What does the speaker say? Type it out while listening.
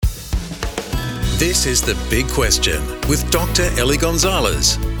This is The Big Question with Dr. Ellie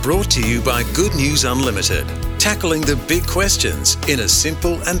Gonzalez, brought to you by Good News Unlimited, tackling the big questions in a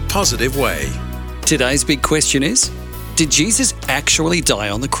simple and positive way. Today's big question is, did Jesus actually die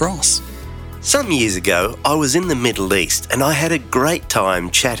on the cross? Some years ago, I was in the Middle East and I had a great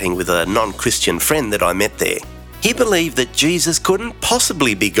time chatting with a non-Christian friend that I met there. He believed that Jesus couldn't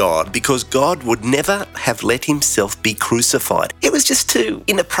possibly be God because God would never have let himself be crucified. It was just too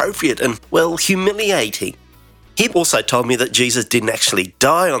inappropriate and, humiliating. He also told me that Jesus didn't actually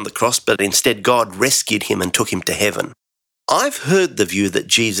die on the cross, but instead God rescued him and took him to heaven. I've heard the view that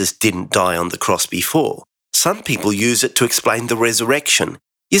Jesus didn't die on the cross before. Some people use it to explain the resurrection.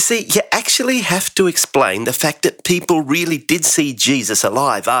 You see, you actually have to explain the fact that people really did see Jesus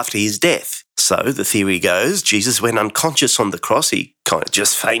alive after his death. So the theory goes, Jesus went unconscious on the cross, he kind of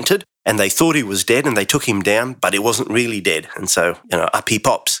just fainted, and they thought he was dead and they took him down, but he wasn't really dead, and so, up he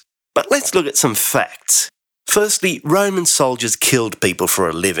pops. But let's look at some facts. Firstly, Roman soldiers killed people for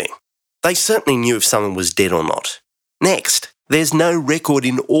a living. They certainly knew if someone was dead or not. Next, there's no record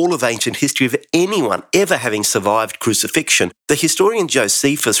in all of ancient history of anyone ever having survived crucifixion. The historian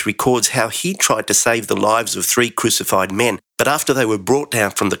Josephus records how he tried to save the lives of 3 crucified men, but after they were brought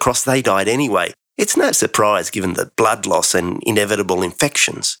down from the cross, they died anyway. It's no surprise given the blood loss and inevitable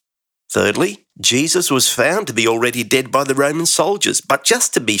infections. Thirdly, Jesus was found to be already dead by the Roman soldiers, but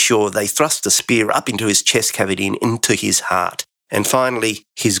just to be sure, they thrust a spear up into his chest cavity and into his heart. And finally,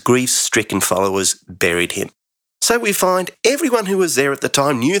 his grief-stricken followers buried him. So we find everyone who was there at the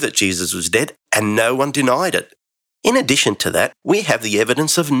time knew that Jesus was dead, and no one denied it. In addition to that, we have the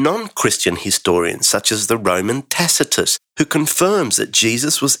evidence of non-Christian historians such as the Roman Tacitus, who confirms that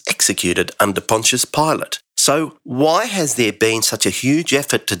Jesus was executed under Pontius Pilate. So why has there been such a huge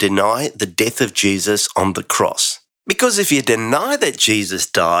effort to deny the death of Jesus on the cross? Because if you deny that Jesus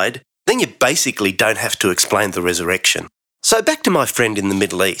died, then you basically don't have to explain the resurrection. So back to my friend in the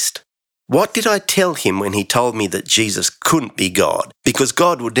Middle East. What did I tell him when he told me that Jesus couldn't be God, because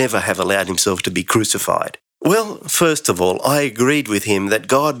God would never have allowed himself to be crucified? Well, first of all, I agreed with him that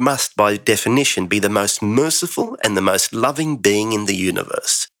God must, by definition, be the most merciful and the most loving being in the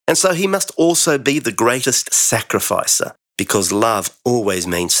universe. And so he must also be the greatest sacrificer, because love always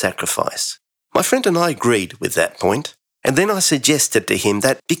means sacrifice. My friend and I agreed with that point. And then I suggested to him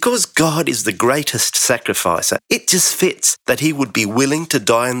that because God is the greatest sacrificer, it just fits that he would be willing to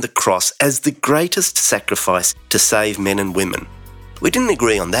die on the cross as the greatest sacrifice to save men and women. We didn't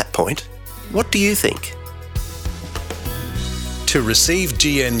agree on that point. What do you think? To receive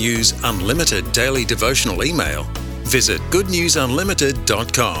GNU's unlimited daily devotional email, visit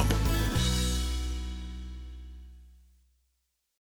goodnewsunlimited.com.